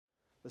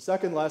The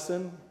second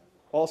lesson,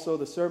 also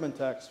the sermon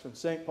text from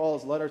St.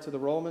 Paul's letter to the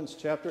Romans,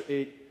 chapter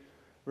 8,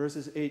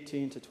 verses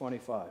 18 to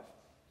 25.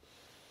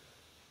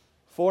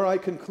 For I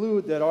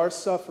conclude that our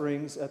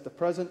sufferings at the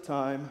present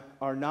time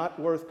are not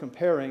worth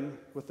comparing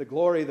with the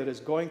glory that is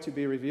going to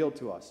be revealed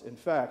to us. In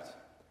fact,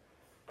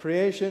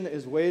 creation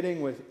is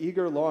waiting with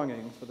eager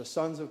longing for the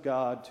sons of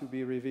God to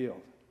be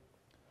revealed.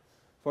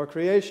 For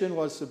creation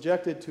was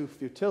subjected to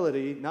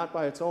futility, not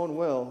by its own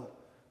will,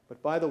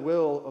 but by the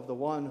will of the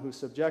one who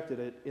subjected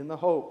it, in the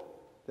hope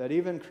that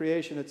even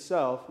creation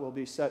itself will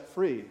be set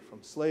free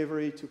from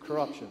slavery to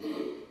corruption,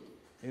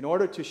 in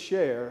order to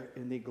share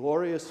in the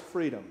glorious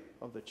freedom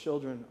of the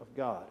children of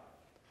God.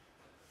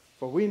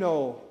 For we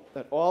know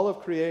that all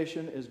of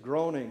creation is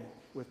groaning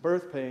with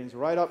birth pains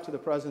right up to the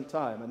present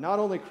time. And not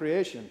only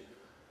creation,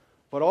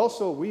 but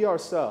also we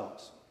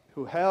ourselves,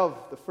 who have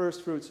the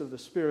first fruits of the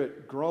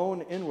Spirit,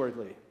 groan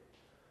inwardly,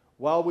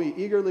 while we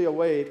eagerly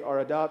await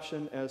our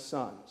adoption as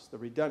sons, the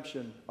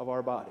redemption of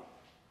our body.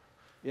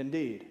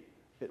 Indeed,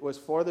 it was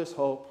for this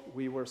hope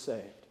we were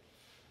saved.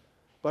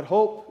 But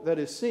hope that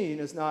is seen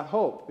is not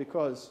hope,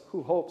 because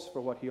who hopes for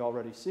what he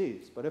already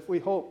sees? But if we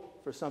hope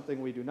for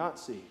something we do not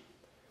see,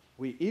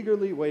 we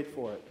eagerly wait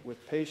for it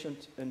with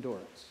patient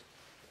endurance.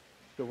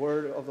 The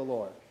word of the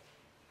Lord.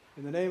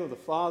 In the name of the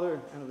Father,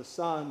 and of the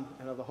Son,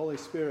 and of the Holy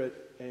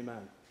Spirit,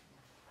 amen.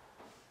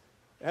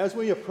 As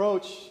we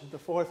approach the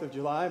 4th of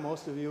July,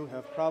 most of you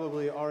have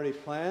probably already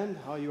planned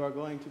how you are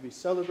going to be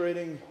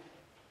celebrating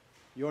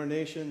your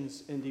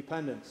nation's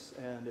independence.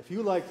 And if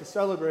you like to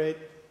celebrate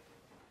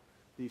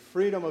the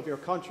freedom of your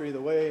country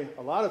the way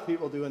a lot of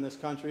people do in this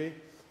country,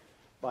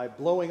 by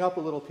blowing up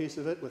a little piece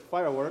of it with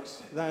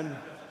fireworks, then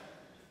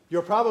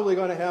you're probably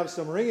going to have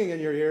some ringing in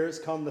your ears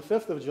come the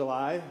 5th of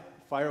July.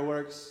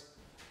 Fireworks,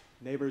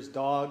 neighbors'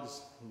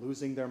 dogs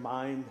losing their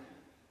mind.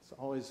 It's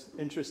always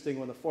interesting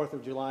when the 4th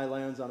of July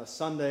lands on a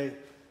Sunday,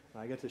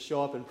 and I get to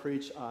show up and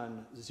preach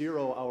on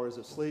 0 hours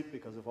of sleep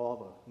because of all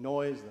the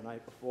noise the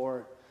night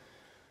before.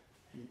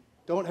 You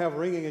don't have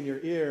ringing in your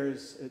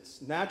ears.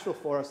 It's natural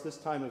for us this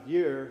time of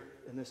year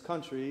in this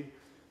country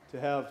to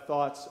have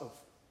thoughts of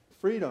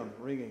freedom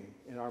ringing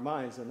in our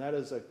minds, and that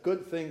is a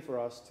good thing for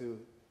us to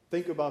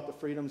think about the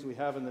freedoms we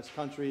have in this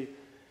country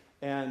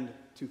and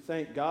to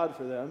thank God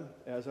for them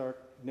as our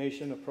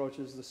nation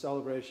approaches the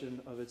celebration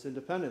of its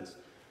independence.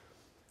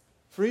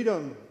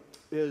 Freedom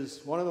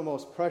is one of the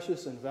most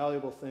precious and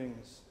valuable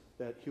things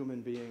that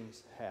human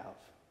beings have.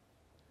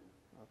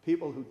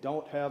 People who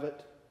don't have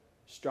it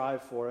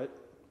strive for it,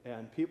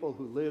 and people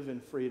who live in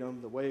freedom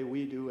the way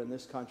we do in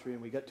this country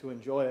and we get to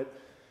enjoy it,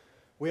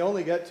 we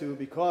only get to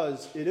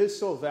because it is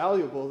so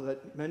valuable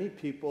that many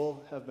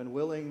people have been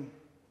willing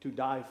to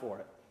die for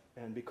it.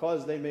 And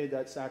because they made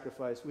that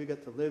sacrifice, we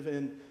get to live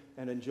in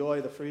and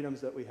enjoy the freedoms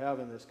that we have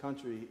in this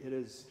country. It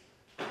is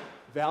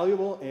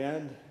valuable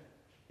and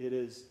it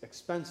is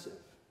expensive,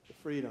 the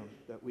freedom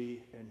that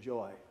we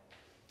enjoy.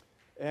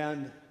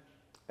 And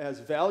as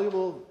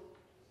valuable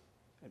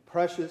and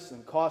precious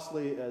and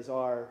costly as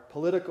our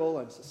political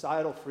and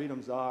societal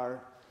freedoms are,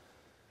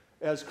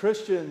 as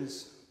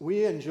Christians,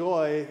 we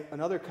enjoy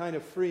another kind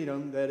of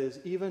freedom that is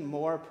even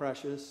more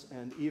precious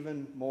and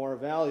even more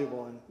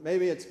valuable. And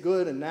maybe it's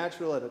good and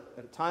natural at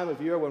a time of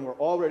year when we're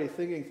already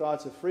thinking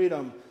thoughts of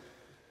freedom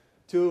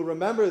to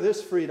remember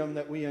this freedom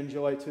that we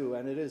enjoy too.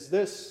 And it is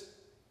this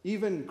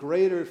even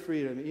greater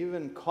freedom,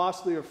 even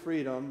costlier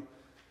freedom,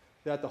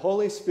 that the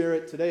Holy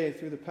Spirit today,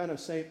 through the pen of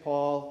St.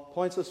 Paul,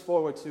 points us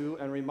forward to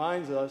and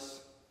reminds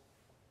us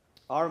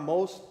our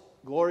most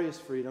glorious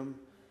freedom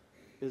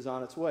is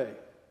on its way.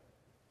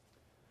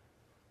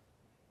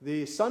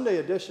 The Sunday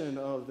edition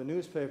of the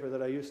newspaper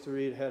that I used to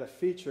read had a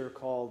feature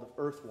called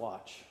Earth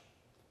Watch,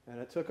 and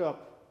it took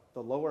up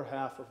the lower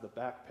half of the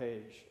back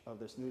page of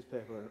this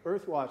newspaper. And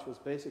Earth Watch was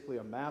basically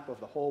a map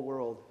of the whole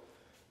world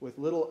with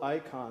little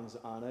icons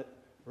on it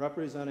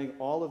representing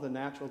all of the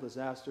natural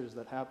disasters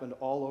that happened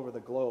all over the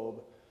globe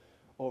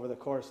over the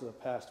course of the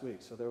past week.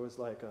 So there was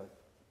like a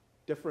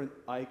different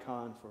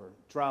icon for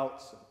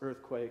droughts and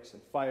earthquakes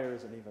and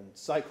fires and even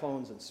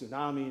cyclones and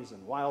tsunamis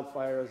and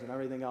wildfires and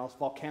everything else,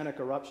 volcanic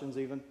eruptions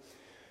even.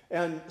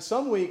 And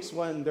some weeks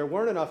when there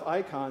weren't enough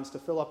icons to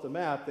fill up the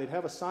map, they'd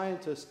have a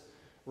scientist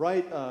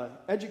write an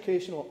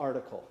educational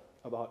article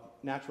about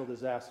natural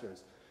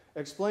disasters,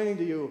 explaining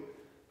to you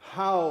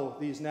how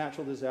these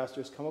natural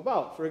disasters come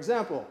about. For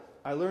example,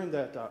 I learned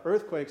that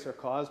earthquakes are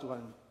caused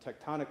when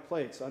tectonic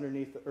plates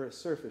underneath the Earth's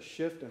surface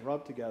shift and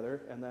rub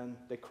together, and then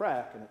they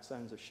crack, and it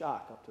sends a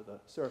shock up to the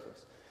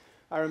surface.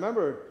 I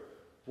remember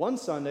one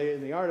Sunday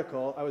in the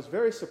article, I was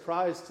very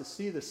surprised to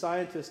see the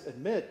scientist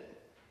admit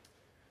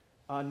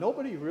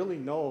nobody really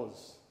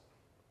knows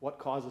what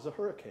causes a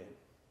hurricane.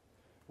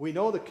 We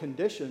know the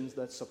conditions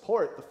that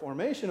support the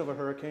formation of a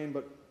hurricane,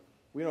 but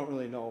we don't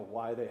really know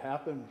why they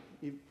happen.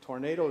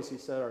 Tornadoes, he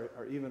said,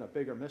 are even a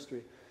bigger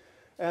mystery.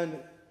 And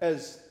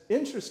as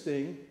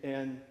interesting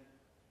and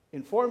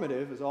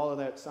informative as all of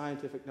that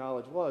scientific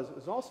knowledge was, it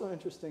was also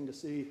interesting to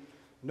see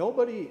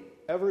nobody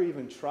ever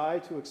even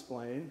tried to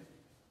explain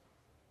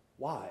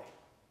why.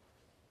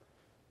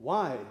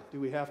 Why do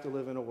we have to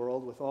live in a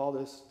world with all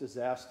this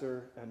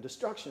disaster and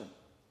destruction?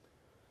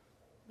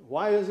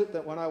 Why is it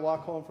that when I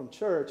walk home from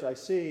church, I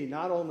see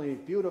not only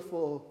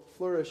beautiful,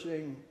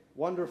 flourishing,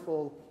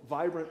 wonderful,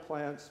 vibrant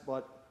plants,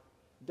 but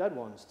dead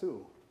ones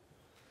too?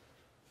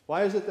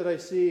 Why is it that I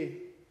see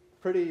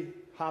pretty,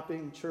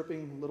 hopping,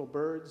 chirping little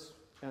birds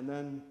and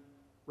then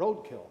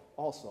roadkill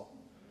also?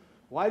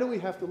 Why do we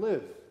have to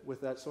live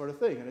with that sort of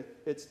thing? And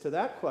it's to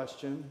that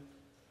question,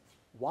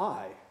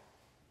 why,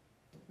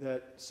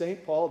 that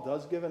St. Paul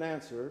does give an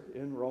answer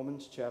in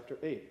Romans chapter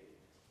 8.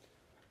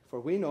 For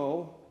we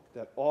know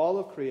that all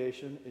of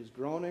creation is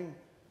groaning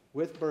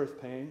with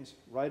birth pains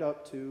right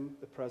up to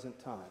the present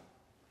time.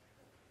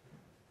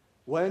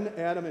 When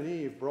Adam and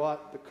Eve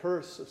brought the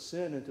curse of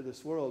sin into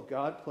this world,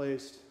 God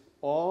placed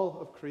all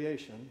of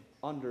creation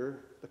under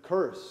the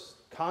curse,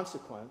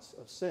 consequence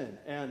of sin.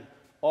 And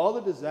all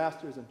the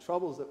disasters and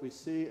troubles that we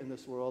see in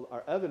this world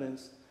are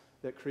evidence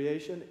that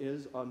creation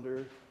is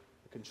under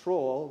the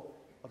control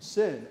of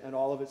sin and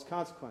all of its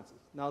consequences.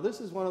 Now,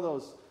 this is one of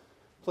those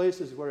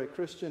places where a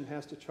Christian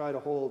has to try to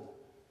hold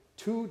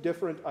two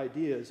different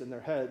ideas in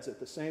their heads at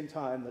the same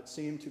time that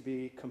seem to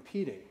be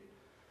competing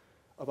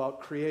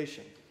about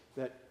creation.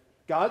 That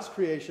God's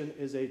creation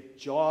is a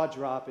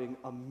jaw-dropping,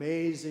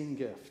 amazing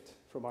gift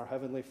from our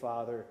Heavenly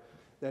Father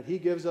that He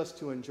gives us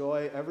to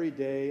enjoy every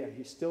day, and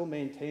He still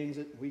maintains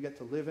it. We get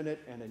to live in it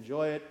and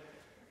enjoy it.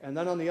 And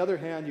then on the other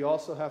hand, you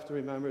also have to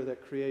remember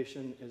that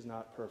creation is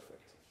not perfect.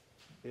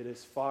 It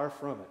is far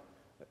from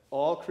it.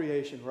 All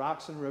creation,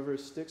 rocks and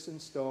rivers, sticks and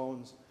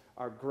stones,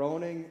 are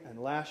groaning and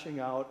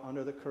lashing out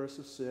under the curse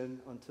of sin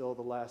until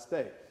the last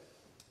day.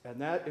 And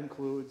that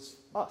includes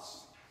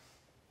us,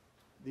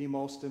 the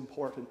most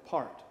important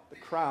part, the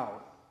crown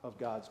of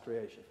God's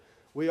creation.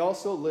 We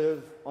also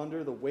live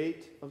under the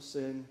weight of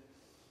sin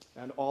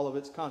and all of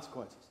its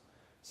consequences.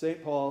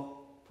 St.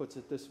 Paul puts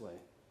it this way: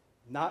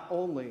 not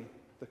only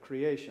the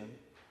creation,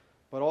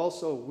 but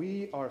also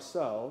we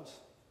ourselves,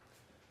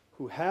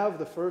 who have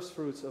the first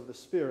fruits of the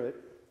Spirit,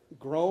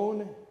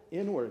 groan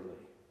inwardly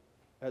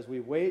as we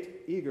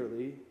wait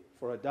eagerly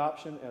for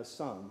adoption as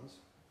sons,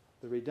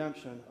 the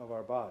redemption of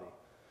our body.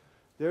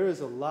 There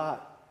is a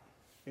lot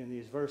in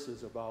these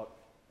verses about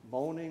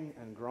moaning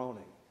and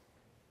groaning.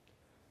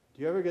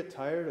 Do you ever get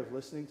tired of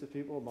listening to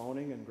people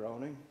moaning and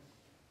groaning?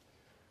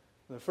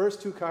 The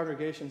first two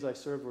congregations I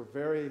served were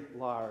very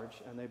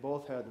large, and they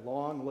both had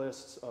long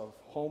lists of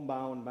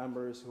homebound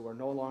members who were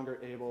no longer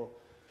able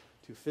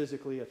to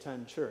physically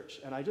attend church.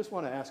 And I just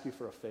want to ask you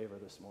for a favor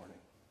this morning.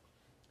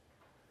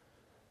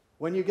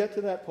 When you get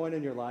to that point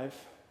in your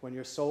life, when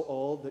you're so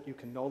old that you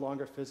can no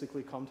longer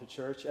physically come to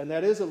church, and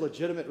that is a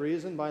legitimate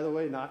reason, by the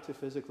way, not to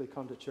physically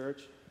come to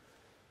church,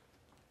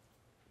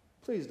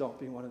 please don't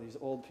be one of these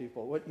old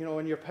people.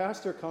 When your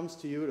pastor comes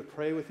to you to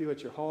pray with you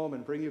at your home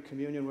and bring you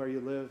communion where you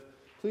live,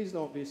 please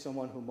don't be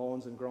someone who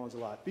moans and groans a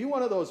lot. Be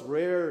one of those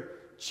rare,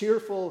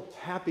 cheerful,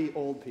 happy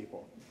old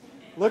people.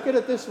 Look at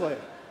it this way.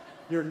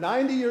 You're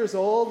 90 years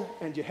old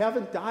and you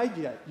haven't died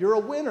yet. You're a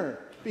winner.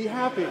 Be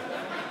happy.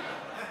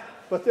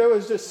 But there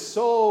was just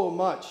so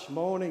much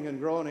moaning and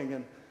groaning,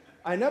 and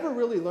I never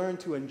really learned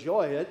to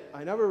enjoy it.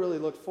 I never really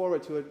looked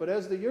forward to it. But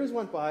as the years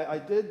went by, I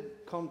did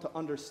come to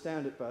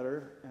understand it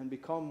better and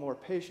become more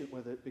patient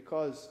with it,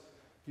 because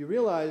you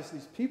realize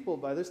these people,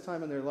 by this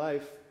time in their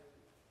life,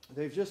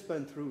 they've just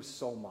been through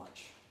so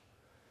much.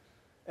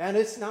 And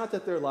it's not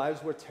that their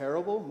lives were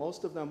terrible.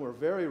 Most of them were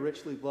very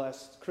richly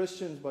blessed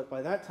Christians, but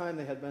by that time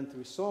they had been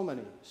through so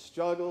many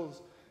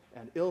struggles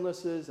and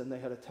illnesses, and they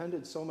had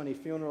attended so many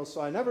funerals. So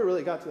I never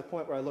really got to the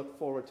point where I looked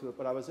forward to it,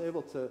 but I was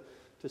able to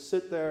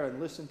sit there and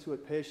listen to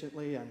it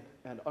patiently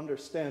and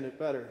understand it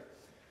better.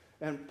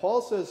 And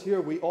Paul says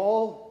here, we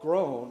all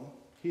groan,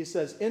 he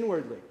says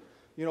inwardly.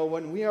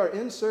 When we are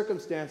in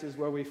circumstances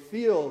where we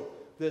feel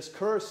this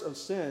curse of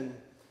sin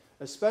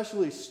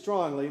especially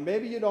strongly,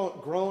 maybe you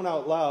don't groan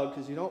out loud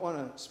because you don't want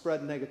to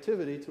spread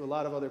negativity to a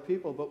lot of other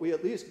people, but we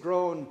at least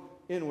groan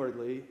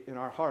inwardly in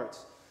our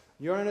hearts.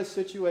 You're in a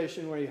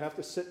situation where you have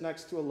to sit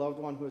next to a loved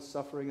one who is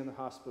suffering in the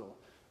hospital,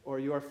 or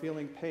you are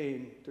feeling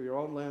pain through your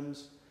own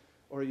limbs,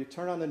 or you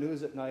turn on the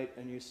news at night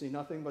and you see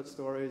nothing but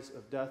stories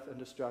of death and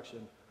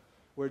destruction.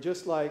 We're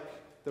just like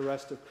the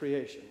rest of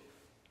creation.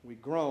 We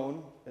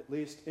groan, at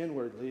least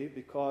inwardly,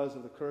 because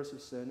of the curse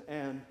of sin,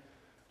 and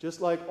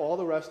just like all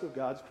the rest of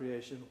God's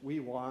creation, we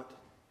want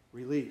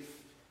relief.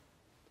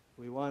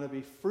 We want to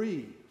be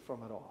free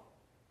from it all.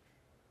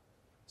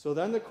 So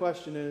then the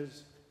question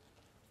is,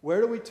 where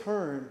do we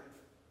turn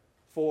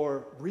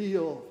for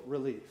real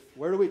relief?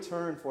 Where do we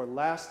turn for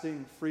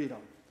lasting freedom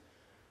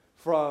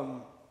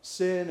from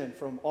sin and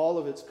from all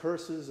of its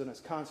curses and its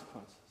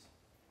consequences?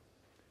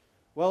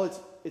 Well,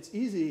 it's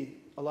easy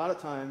a lot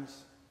of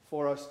times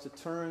for us to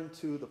turn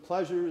to the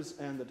pleasures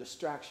and the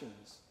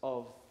distractions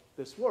of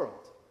this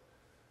world.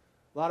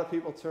 A lot of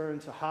people turn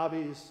to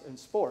hobbies and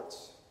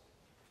sports.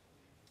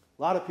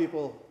 A lot of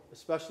people,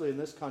 especially in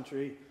this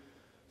country,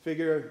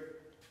 figure,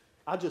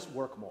 I'll just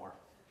work more.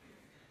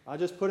 I'll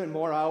just put in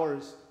more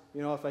hours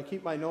if I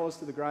keep my nose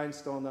to the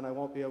grindstone, then I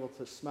won't be able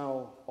to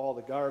smell all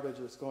the garbage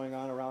that's going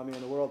on around me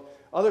in the world.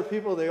 Other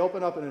people, they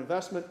open up an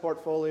investment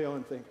portfolio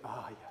and think,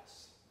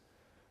 yes,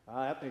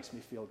 that makes me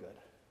feel good.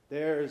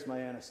 There's my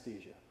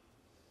anesthesia.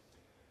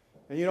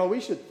 And we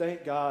should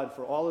thank God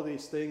for all of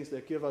these things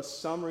that give us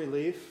some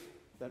relief,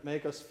 that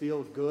make us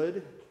feel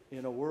good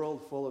in a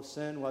world full of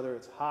sin, whether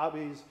it's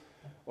hobbies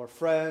or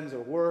friends or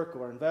work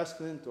or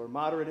investment or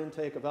moderate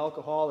intake of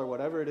alcohol or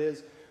whatever it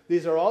is.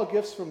 These are all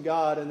gifts from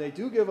God, and they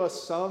do give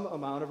us some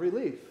amount of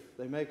relief.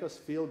 They make us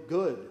feel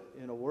good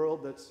in a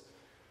world that's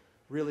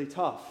really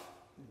tough.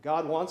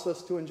 God wants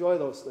us to enjoy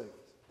those things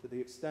to the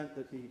extent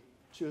that he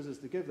chooses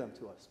to give them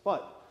to us.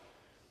 But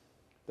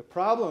the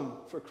problem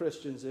for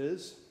Christians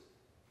is,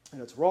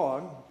 and it's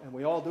wrong, and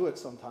we all do it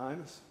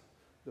sometimes,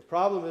 the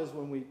problem is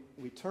when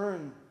we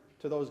turn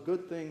to those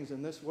good things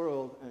in this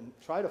world and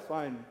try to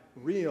find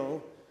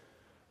real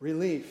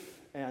relief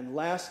and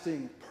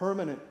lasting,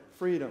 permanent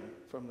freedom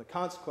from the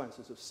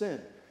consequences of sin.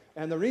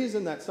 And the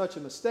reason that's such a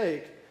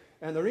mistake,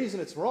 and the reason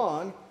it's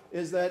wrong,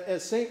 is that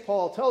as St.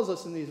 Paul tells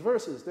us in these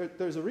verses,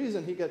 there's a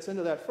reason he gets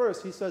into that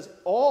first. He says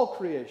all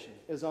creation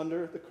is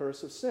under the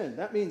curse of sin.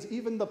 That means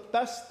even the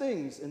best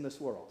things in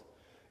this world,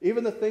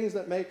 even the things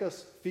that make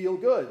us feel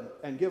good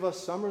and give us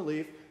some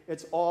relief,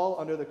 it's all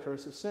under the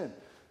curse of sin.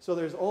 So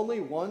there's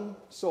only one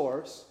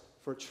source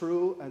for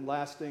true and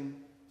lasting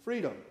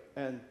freedom,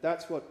 and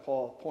that's what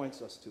Paul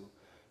points us to.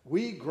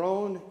 We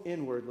groan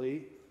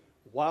inwardly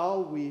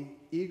while we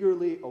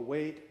eagerly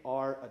await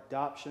our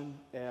adoption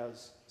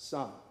as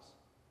sons,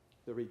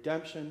 the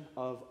redemption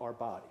of our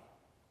body.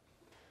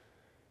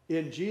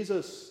 In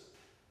Jesus'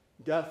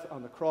 death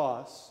on the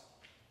cross,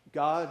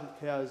 God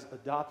has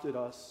adopted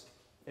us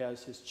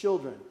as his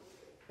children.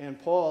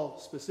 And Paul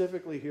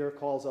specifically here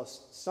calls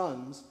us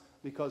sons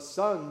because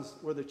sons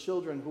were the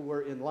children who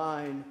were in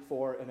line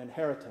for an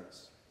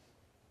inheritance.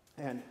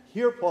 And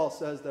here Paul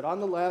says that on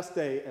the last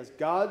day, as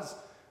God's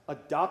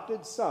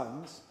adopted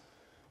sons,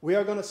 we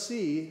are going to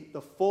see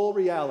the full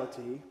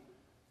reality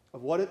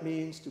of what it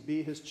means to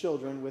be his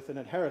children with an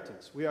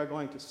inheritance. We are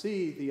going to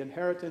see the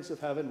inheritance of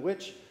heaven,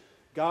 which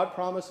God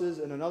promises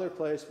in another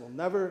place will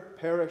never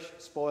perish,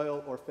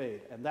 spoil, or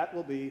fade. And that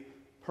will be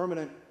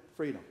permanent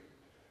freedom,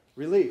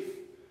 relief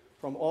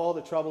from all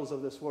the troubles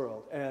of this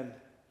world. And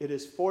it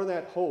is for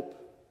that hope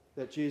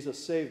that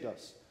Jesus saved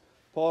us.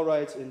 Paul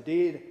writes,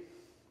 "Indeed,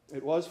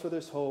 it was for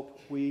this hope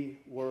we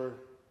were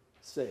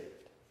saved."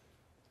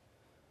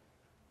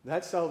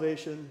 That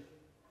salvation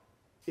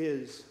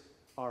is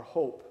our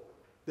hope.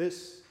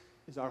 This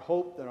is our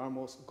hope that our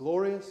most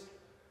glorious,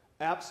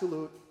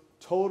 absolute,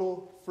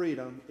 total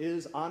freedom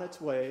is on its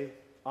way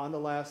on the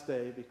last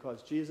day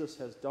because Jesus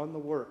has done the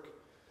work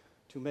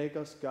to make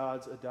us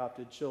God's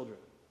adopted children.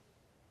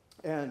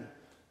 And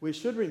we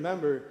should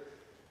remember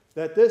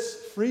that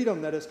this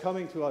freedom that is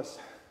coming to us,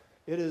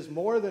 it is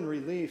more than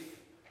relief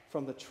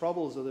from the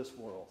troubles of this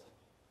world.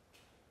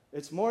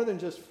 It's more than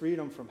just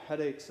freedom from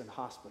headaches and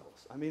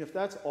hospitals. I mean, if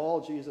that's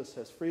all Jesus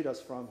has freed us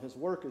from, his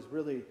work is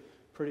really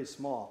pretty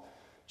small.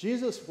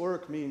 Jesus'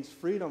 work means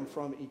freedom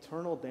from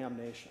eternal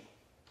damnation.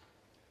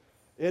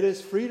 It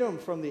is freedom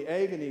from the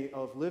agony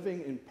of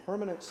living in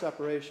permanent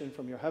separation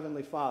from your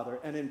heavenly Father.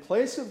 And in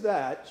place of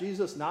that,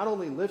 Jesus not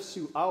only lifts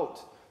you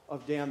out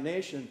of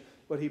damnation,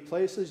 but he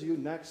places you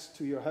next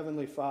to your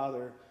heavenly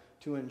Father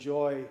to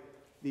enjoy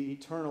the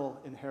eternal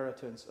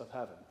inheritance of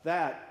heaven.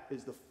 That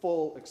is the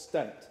full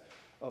extent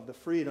of the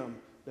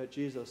freedom that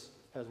Jesus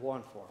has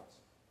won for us.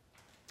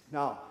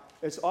 Now,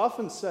 it's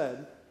often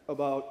said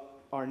about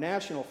our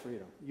national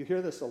freedom. You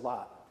hear this a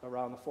lot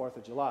around the 4th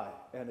of July,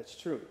 and it's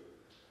true,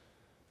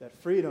 that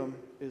freedom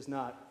is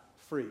not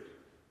free.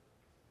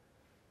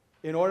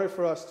 In order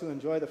for us to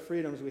enjoy the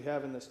freedoms we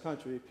have in this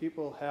country,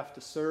 people have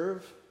to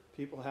serve,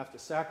 people have to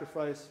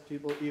sacrifice,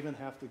 people even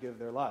have to give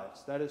their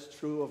lives. That is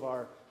true of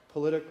our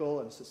political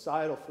and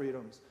societal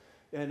freedoms,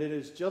 and it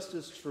is just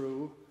as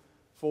true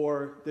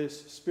for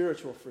this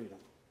spiritual freedom,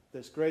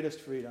 this greatest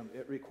freedom.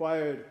 It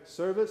required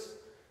service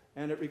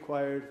and it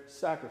required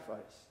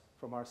sacrifice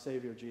from our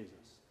Savior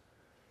Jesus.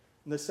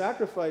 And the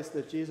sacrifice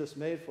that Jesus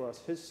made for us,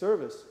 his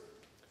service,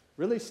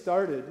 really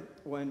started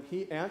when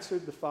he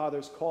answered the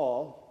Father's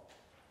call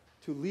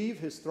to leave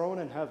his throne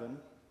in heaven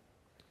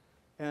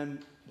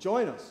and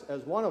join us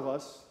as one of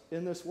us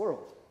in this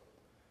world.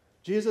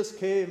 Jesus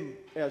came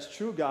as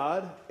true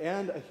God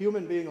and a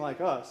human being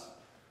like us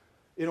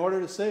in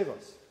order to save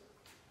us.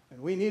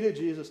 And we needed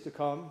Jesus to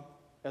come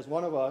as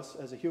one of us,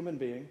 as a human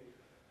being,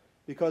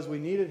 because we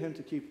needed him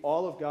to keep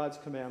all of God's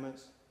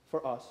commandments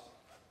for us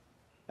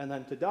and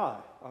then to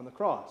die on the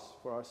cross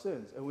for our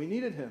sins. And we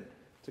needed him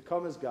to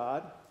come as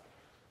God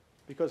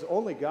because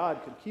only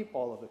God can keep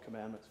all of the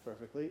commandments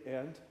perfectly,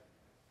 and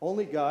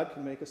only God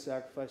can make a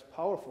sacrifice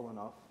powerful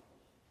enough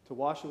to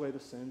wash away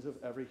the sins of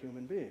every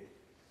human being.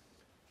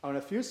 Now, in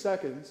a few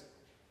seconds,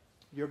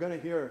 you're going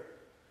to hear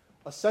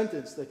a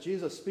sentence that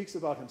Jesus speaks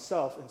about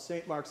himself in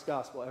St. Mark's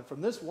Gospel. And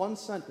from this one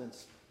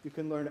sentence, you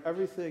can learn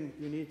everything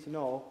you need to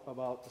know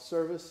about the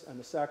service and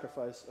the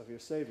sacrifice of your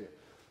Savior.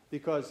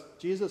 Because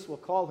Jesus will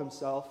call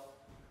himself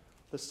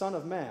the Son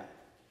of Man,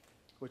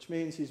 which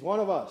means he's one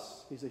of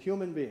us. He's a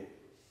human being.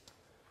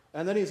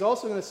 And then he's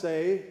also going to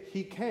say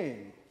he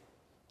came.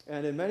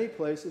 And in many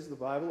places, the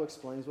Bible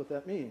explains what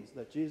that means,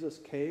 that Jesus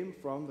came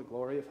from the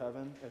glory of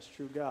heaven as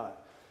true God.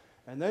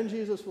 And then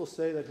Jesus will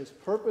say that his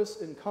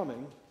purpose in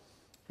coming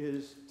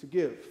is to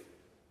give,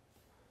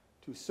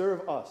 to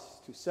serve us,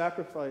 to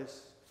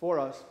sacrifice for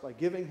us by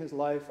giving his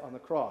life on the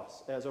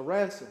cross as a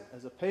ransom,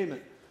 as a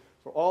payment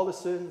for all the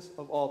sins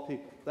of all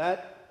people.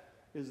 That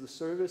is the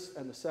service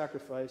and the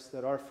sacrifice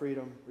that our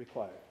freedom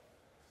required.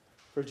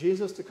 For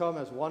Jesus to come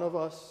as one of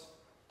us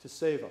to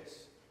save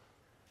us,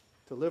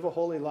 to live a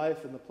holy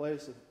life in the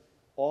place of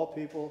all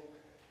people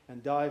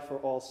and die for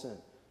all sin.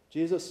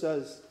 Jesus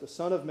says the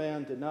Son of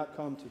Man did not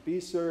come to be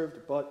served,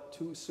 but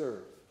to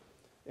serve,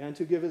 and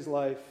to give his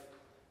life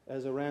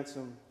as a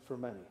ransom for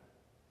many.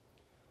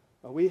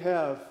 Now, we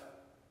have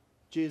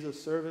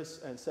Jesus'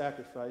 service and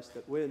sacrifice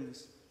that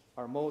wins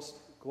our most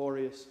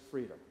glorious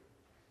freedom.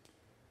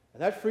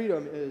 And that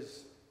freedom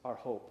is our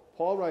hope.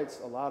 Paul writes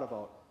a lot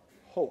about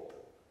hope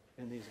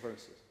in these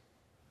verses.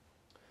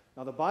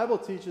 Now, the Bible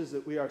teaches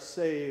that we are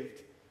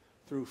saved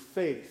through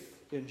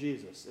faith in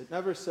Jesus. It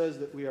never says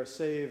that we are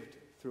saved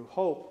through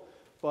hope,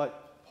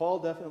 but Paul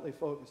definitely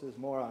focuses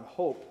more on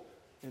hope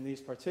in these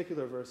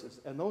particular verses.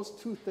 And those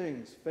two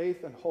things,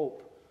 faith and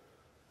hope,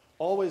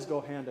 always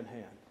go hand in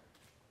hand.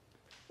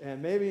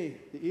 And maybe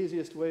the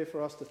easiest way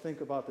for us to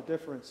think about the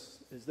difference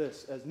is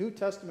this. As New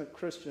Testament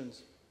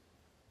Christians,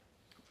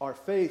 our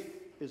faith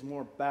is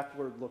more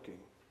backward looking.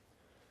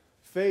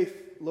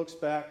 Faith looks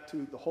back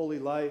to the holy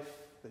life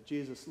that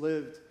Jesus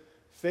lived.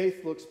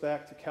 Faith looks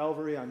back to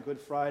Calvary on Good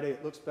Friday.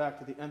 It looks back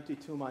to the empty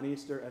tomb on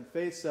Easter. And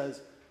faith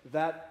says,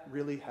 that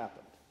really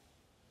happened.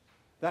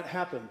 That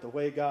happened the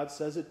way God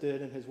says it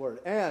did in his word.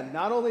 And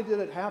not only did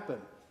it happen,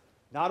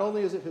 not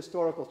only is it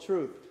historical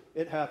truth,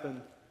 it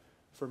happened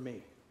for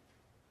me.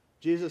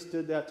 Jesus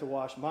did that to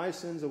wash my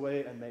sins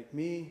away and make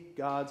me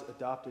God's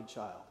adopted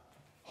child.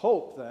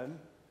 Hope, then,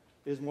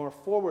 is more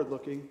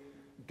forward-looking.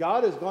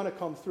 God is going to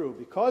come through.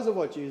 Because of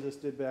what Jesus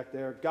did back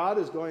there, God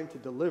is going to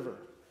deliver.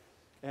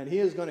 And he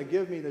is going to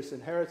give me this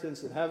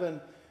inheritance in heaven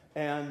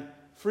and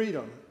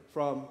freedom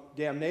from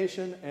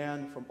damnation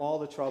and from all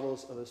the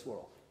troubles of this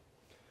world.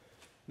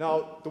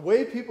 Now, the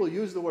way people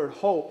use the word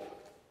hope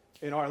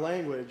in our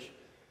language,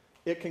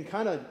 it can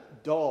kind of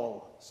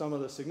dull some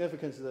of the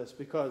significance of this,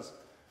 because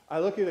I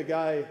look at a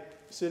guy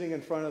sitting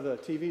in front of the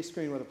TV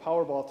screen with a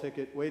Powerball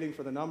ticket waiting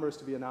for the numbers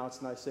to be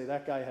announced, and I say,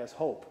 that guy has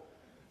hope.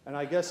 And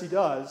I guess he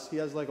does. He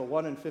has like a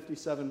 1 in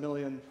 57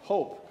 million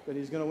hope that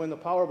he's going to win the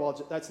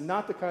Powerball. That's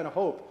not the kind of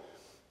hope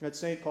that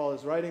St. Paul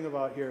is writing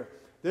about here.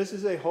 This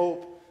is a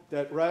hope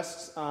that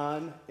rests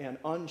on an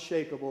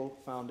unshakable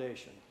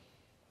foundation.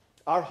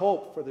 Our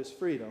hope for this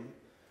freedom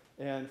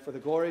and for the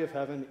glory of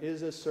heaven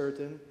is as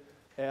certain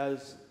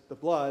as the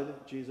blood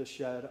Jesus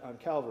shed on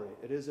Calvary.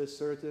 It is as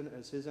certain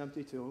as his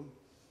empty tomb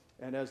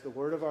and as the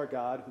word of our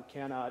God, who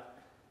cannot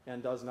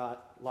and does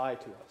not lie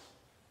to us.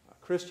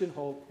 Christian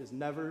hope is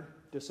never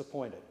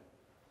disappointed.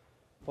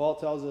 Paul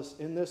tells us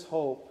in this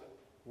hope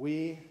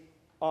we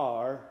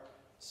are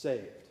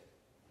saved.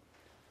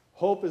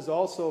 Hope is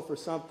also for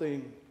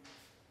something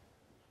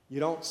you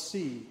don't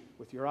see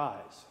with your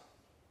eyes.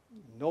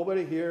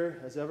 Nobody here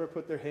has ever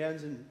put their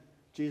hands in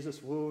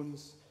Jesus'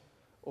 wounds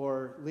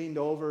or leaned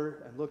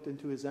over and looked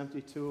into his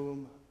empty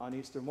tomb on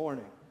Easter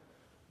morning.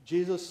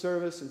 Jesus'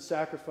 service and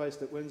sacrifice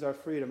that wins our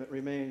freedom, it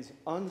remains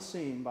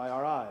unseen by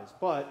our eyes.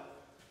 But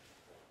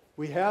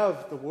we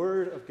have the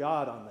Word of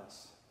God on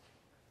this.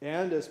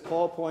 And as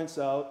Paul points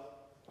out,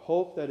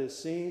 hope that is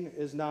seen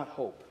is not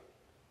hope.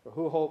 For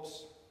who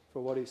hopes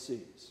for what he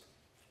sees?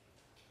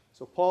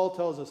 So Paul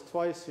tells us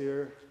twice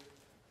here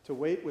to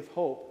wait with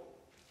hope.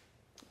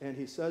 And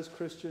he says,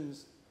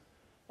 Christians,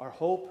 our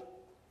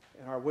hope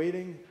and our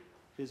waiting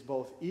is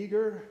both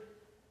eager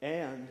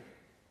and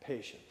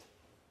patient.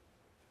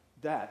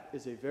 That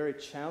is a very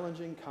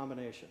challenging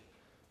combination,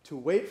 to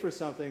wait for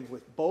something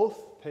with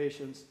both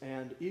patience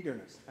and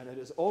eagerness. And it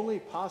is only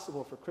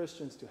possible for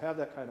Christians to have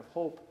that kind of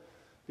hope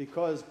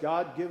because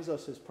God gives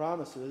us his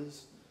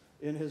promises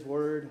in his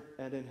word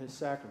and in his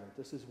sacrament.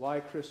 This is why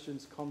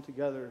Christians come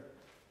together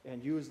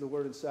and use the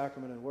word and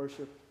sacrament in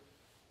worship.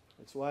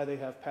 It's why they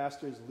have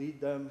pastors lead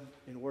them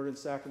in word and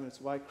sacrament.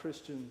 It's why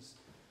Christians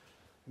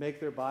make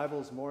their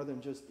Bibles more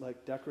than just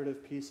like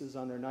decorative pieces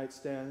on their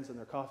nightstands and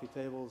their coffee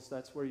tables.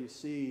 That's where you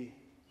see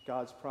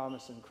God's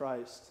promise in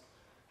Christ.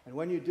 And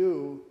when you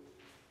do,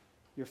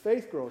 your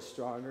faith grows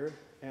stronger.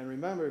 And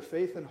remember,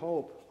 faith and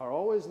hope are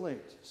always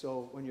linked.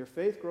 So when your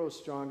faith grows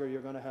stronger,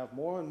 you're going to have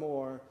more and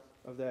more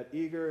of that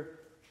eager,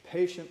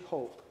 patient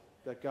hope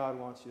that God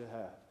wants you to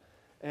have.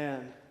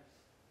 And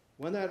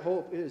when that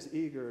hope is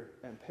eager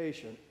and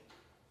patient,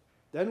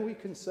 then we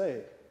can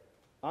say,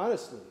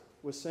 honestly,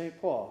 with St.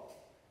 Paul,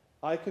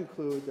 I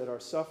conclude that our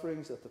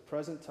sufferings at the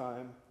present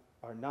time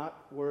are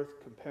not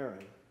worth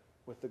comparing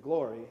with the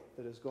glory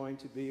that is going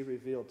to be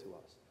revealed to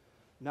us.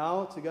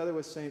 Now, together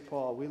with St.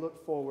 Paul, we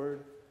look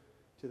forward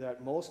to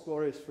that most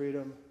glorious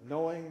freedom,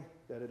 knowing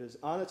that it is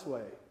on its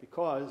way,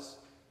 because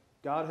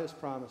God has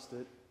promised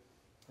it,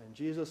 and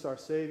Jesus, our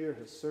Savior,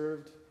 has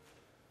served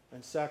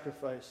and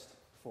sacrificed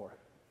for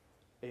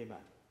it. Amen.